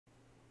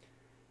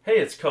Hey,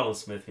 it's Colin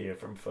Smith here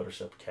from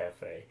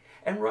PhotoshopCAFE,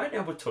 and right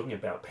now we're talking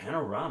about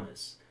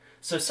panoramas.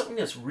 So something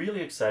that's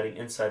really exciting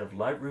inside of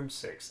Lightroom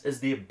 6 is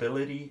the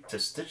ability to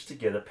stitch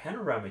together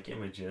panoramic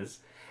images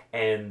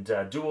and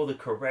do all the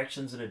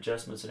corrections and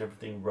adjustments and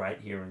everything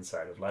right here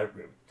inside of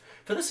Lightroom.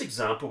 For this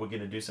example, we're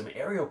going to do some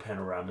aerial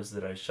panoramas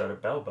that I shot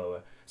at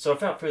Balboa. So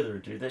without further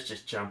ado, let's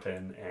just jump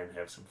in and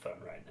have some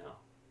fun right now.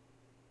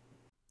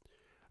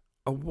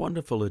 A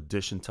wonderful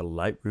addition to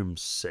Lightroom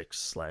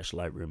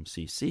 6/Lightroom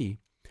CC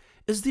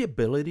is the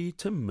ability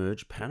to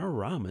merge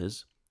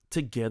panoramas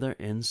together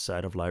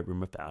inside of Lightroom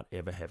without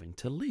ever having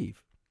to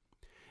leave.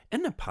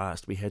 In the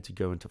past, we had to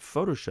go into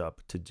Photoshop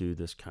to do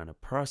this kind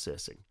of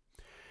processing.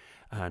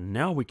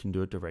 Now we can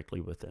do it directly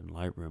within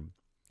Lightroom.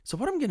 So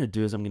what I'm going to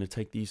do is I'm going to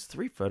take these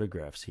three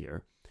photographs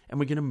here and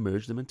we're going to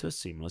merge them into a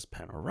seamless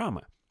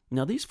panorama.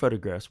 Now these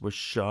photographs were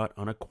shot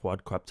on a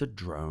quadcopter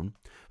drone.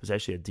 It was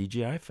actually a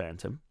DJI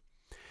Phantom.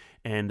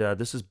 And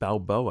this is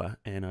Balboa,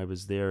 and I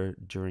was there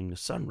during the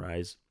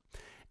sunrise.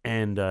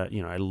 And,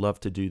 I love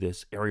to do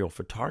this aerial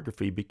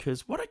photography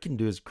because what I can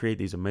do is create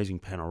these amazing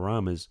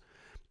panoramas,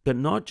 but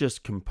not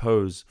just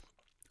compose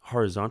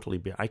horizontally,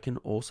 but I can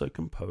also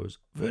compose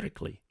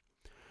vertically.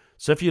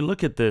 So if you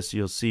look at this,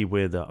 you'll see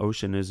where the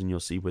ocean is and you'll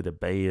see where the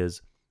bay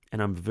is.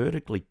 And I'm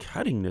vertically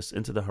cutting this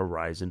into the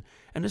horizon,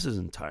 and this is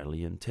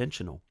entirely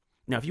intentional.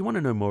 Now, if you want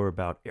to know more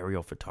about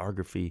aerial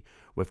photography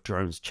with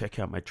drones, check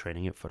out my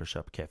training at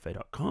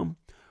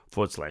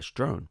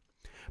photoshopcafe.com/drone.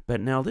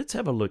 But now let's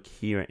have a look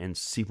here and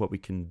see what we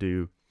can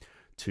do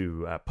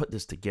to put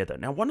this together.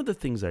 Now, one of the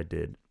things I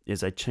did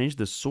is I changed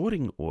the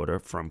sorting order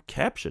from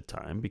capture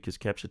time, because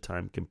capture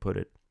time can put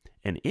it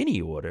in any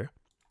order.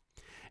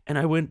 And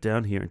I went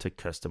down here into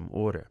custom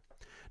order.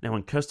 Now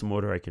in custom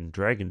order, I can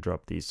drag and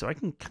drop these, so I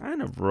can kind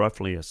of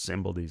roughly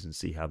assemble these and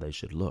see how they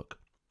should look.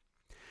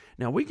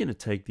 Now we're going to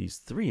take these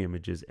three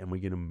images and we're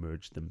going to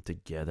merge them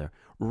together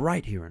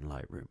right here in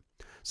Lightroom.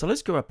 So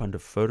let's go up under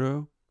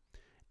Photo,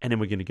 and then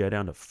we're going to go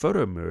down to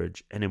Photo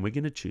Merge, and then we're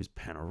going to choose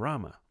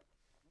Panorama.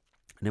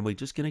 And then we're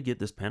just going to get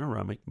this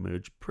Panoramic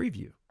Merge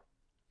Preview.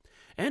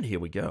 And here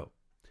we go.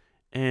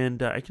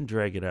 And I can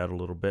drag it out a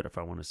little bit if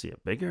I want to see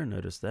it bigger.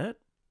 Notice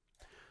that.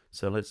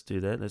 So let's do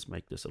that. Let's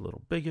make this a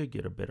little bigger,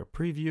 get a better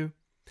preview.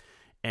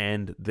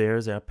 And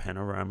there's our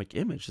panoramic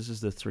image. This is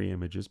the three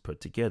images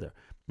put together.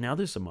 Now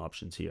there's some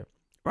options here.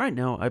 Right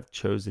now I've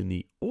chosen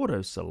the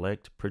Auto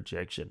Select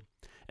Projection,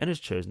 and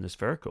it's chosen the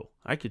spherical.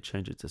 I could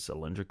change it to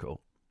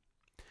cylindrical.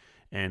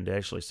 And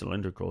actually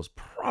cylindrical is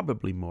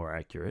probably more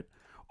accurate.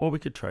 Or we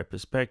could try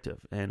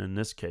perspective, and in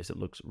this case it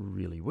looks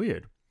really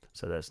weird,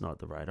 so that's not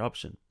the right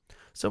option.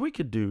 So we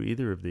could do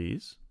either of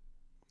these,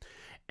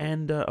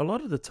 and a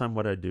lot of the time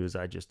what I do is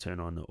I just turn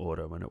on the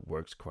auto and it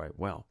works quite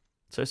well.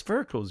 So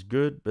spherical is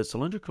good, but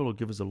cylindrical will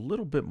give us a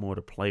little bit more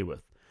to play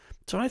with.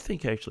 So I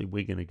think actually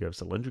we're going to go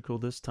cylindrical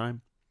this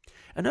time.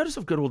 And notice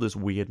I've got all this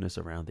weirdness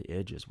around the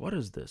edges. What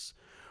is this?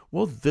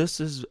 Well, this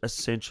is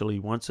essentially,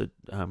 once it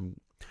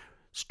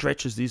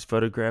stretches these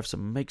photographs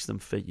and makes them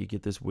fit, you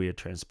get this weird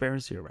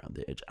transparency around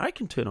the edge. I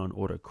can turn on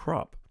auto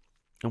crop,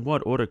 and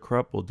what auto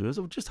crop will do is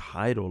it will just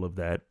hide all of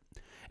that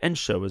and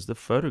show us the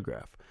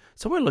photograph.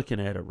 So we're looking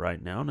at it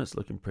right now and it's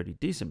looking pretty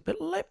decent, but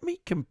let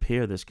me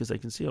compare this because I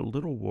can see a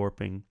little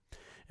warping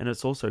and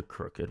it's also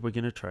crooked. We're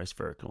going to try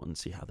spherical and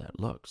see how that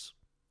looks.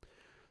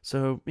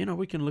 So,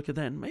 we can look at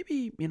that, and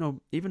maybe,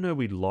 even though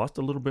we lost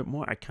a little bit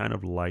more, I kind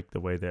of like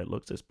the way that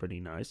looks. It's pretty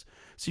nice.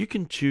 So you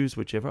can choose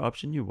whichever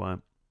option you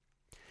want.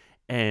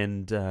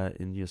 And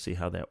you'll see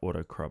how that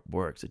auto crop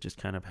works. It just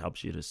kind of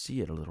helps you to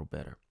see it a little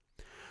better.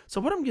 So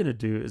what I'm going to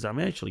do is I'm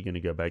actually going to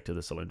go back to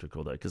the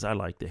cylindrical though, because I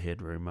like the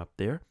headroom up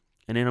there.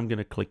 And then I'm going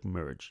to click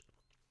merge.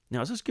 Now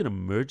I'm just going to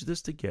merge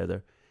this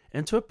together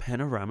into a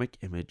panoramic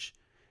image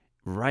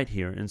right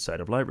here inside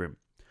of Lightroom.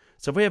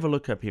 So if we have a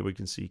look up here, we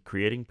can see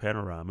creating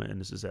panorama, and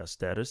this is our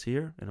status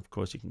here. And of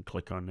course you can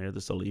click on there.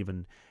 This will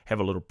even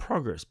have a little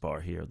progress bar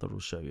here that will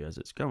show you as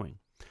it's going.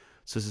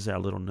 So this is our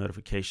little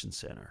notification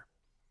center.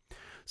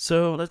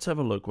 So let's have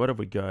a look. What have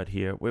we got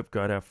here? We've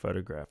got our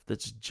photograph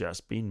that's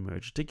just been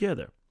merged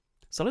together.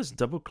 So let's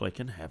double click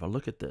and have a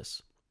look at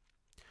this.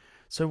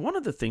 So one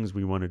of the things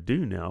we want to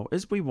do now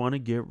is we want to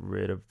get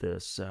rid of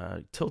this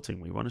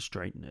tilting. We want to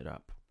straighten it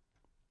up.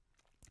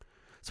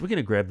 So we're going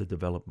to grab the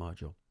develop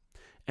module,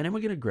 and then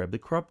we're going to grab the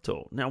crop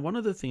tool. Now one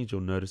of the things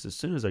you'll notice as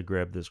soon as I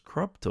grab this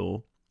crop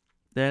tool,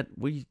 that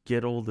we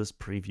get all this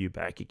preview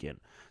back again.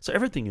 So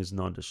everything is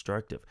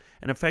non-destructive.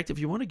 And in fact, if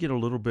you want to get a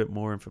little bit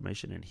more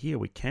information in here,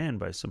 we can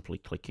by simply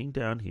clicking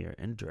down here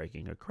and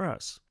dragging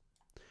across.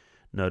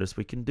 Notice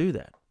we can do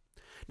that.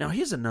 Now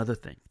here's another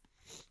thing.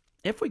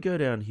 If we go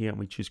down here and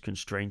we choose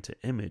constraint to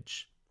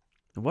image,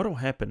 what will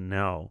happen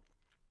now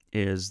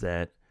is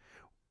that,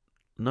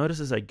 notice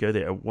as I go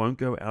there, it won't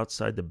go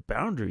outside the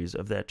boundaries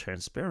of that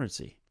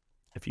transparency.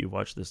 If you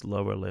watch this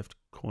lower left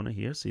corner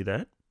here, see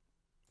that?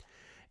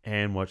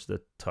 And watch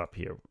the top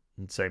here,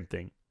 same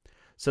thing.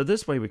 So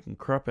this way we can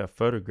crop our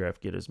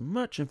photograph, get as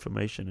much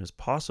information as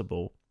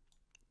possible.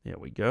 There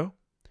we go.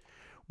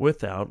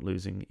 without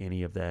losing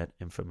any of that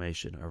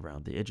information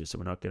around the edges. So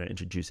we're not going to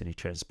introduce any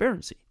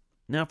transparency.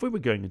 Now, if we were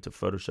going into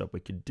Photoshop,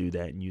 we could do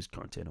that and use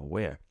content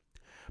aware.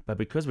 But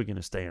because we're going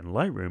to stay in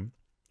Lightroom,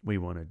 we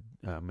want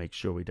to make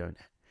sure we don't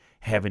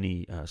have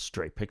any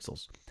stray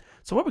pixels.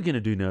 So what we're going to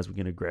do now is we're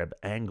going to grab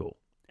angle.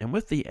 And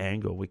with the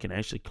angle, we can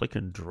actually click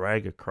and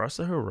drag across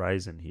the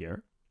horizon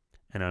here.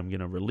 And I'm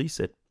going to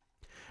release it.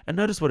 And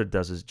notice what it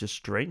does is it just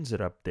straightens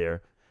it up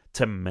there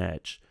to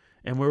match.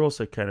 And we're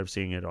also kind of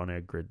seeing it on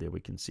our grid there. We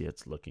can see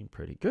it's looking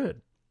pretty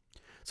good.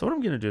 So what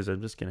I'm going to do is I'm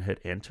just going to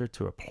hit enter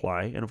to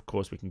apply. And of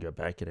course, we can go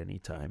back at any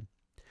time.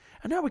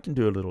 And now we can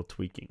do a little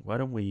tweaking. Why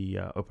don't we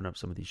open up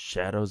some of these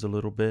shadows a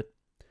little bit?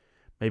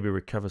 Maybe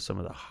recover some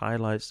of the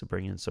highlights to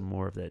bring in some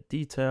more of that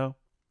detail.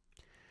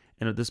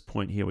 And at this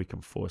point here, we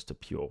can force to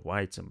pure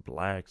whites and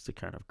blacks to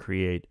kind of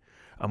create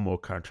a more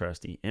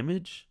contrasty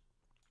image.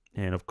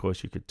 And of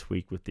course, you could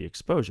tweak with the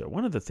exposure.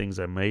 One of the things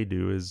I may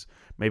do is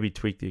maybe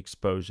tweak the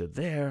exposure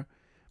there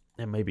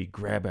and maybe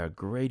grab our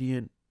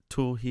gradient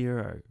tool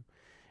here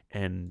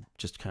and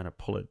just kind of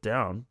pull it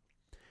down.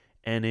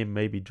 And then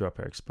maybe drop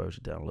our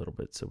exposure down a little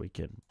bit so we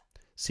can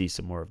see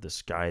some more of the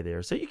sky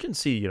there. So you can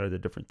see, the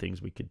different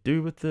things we could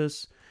do with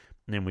this.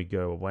 And then we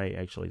go away.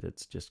 Actually,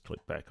 let's just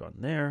click back on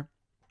there.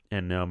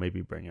 And now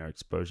maybe bring our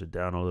exposure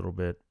down a little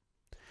bit.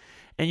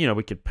 And,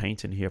 we could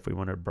paint in here if we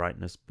wanted to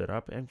brighten this bit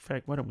up. In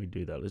fact, why don't we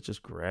do that? Let's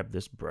just grab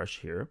this brush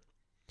here.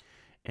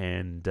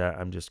 And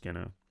I'm just going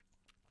to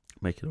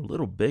make it a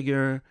little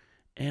bigger.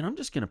 And I'm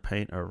just going to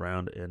paint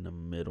around in the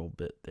middle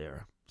bit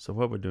there. So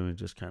what we're doing is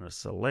just kind of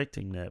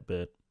selecting that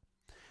bit.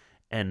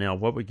 And now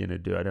what we're going to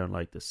do, I don't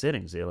like the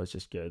settings there. Let's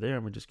just go there.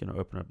 And we're just going to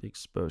open up the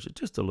exposure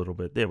just a little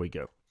bit. There we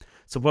go.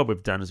 So what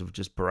we've done is we've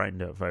just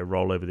brightened up. If I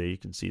roll over there, you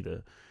can see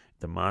the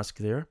mask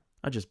there.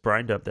 I just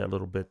brightened up that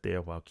little bit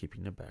there while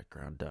keeping the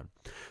background done.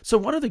 So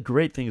one of the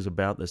great things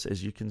about this,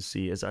 as you can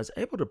see, is I was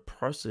able to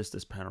process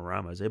this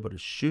panorama. I was able to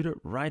shoot it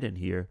right in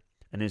here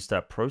and then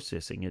start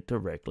processing it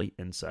directly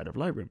inside of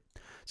Lightroom.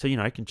 So,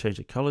 I can change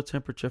the color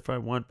temperature if I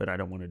want, but I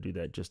don't want to do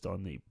that just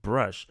on the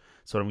brush.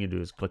 So what I'm going to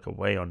do is click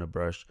away on the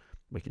brush.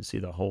 We can see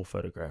the whole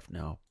photograph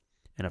now.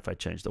 And if I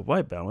change the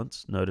white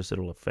balance, notice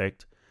it'll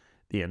affect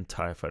the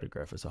entire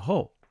photograph as a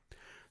whole.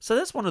 So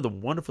that's one of the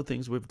wonderful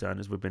things we've done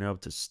is we've been able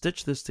to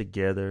stitch this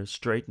together,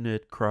 straighten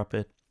it, crop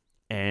it,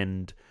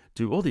 and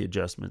do all the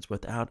adjustments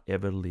without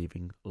ever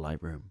leaving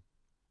Lightroom.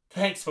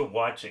 Thanks for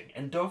watching,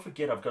 and don't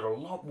forget I've got a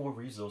lot more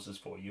resources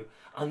for you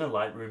on the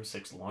Lightroom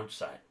 6 launch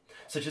site.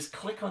 So just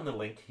click on the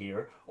link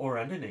here or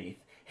underneath,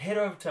 head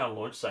over to our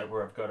launch site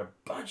where I've got a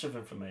bunch of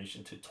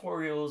information,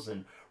 tutorials,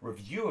 and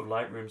review of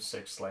Lightroom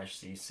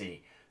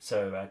 6/CC.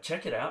 So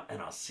check it out,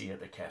 and I'll see you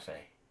at the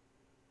cafe.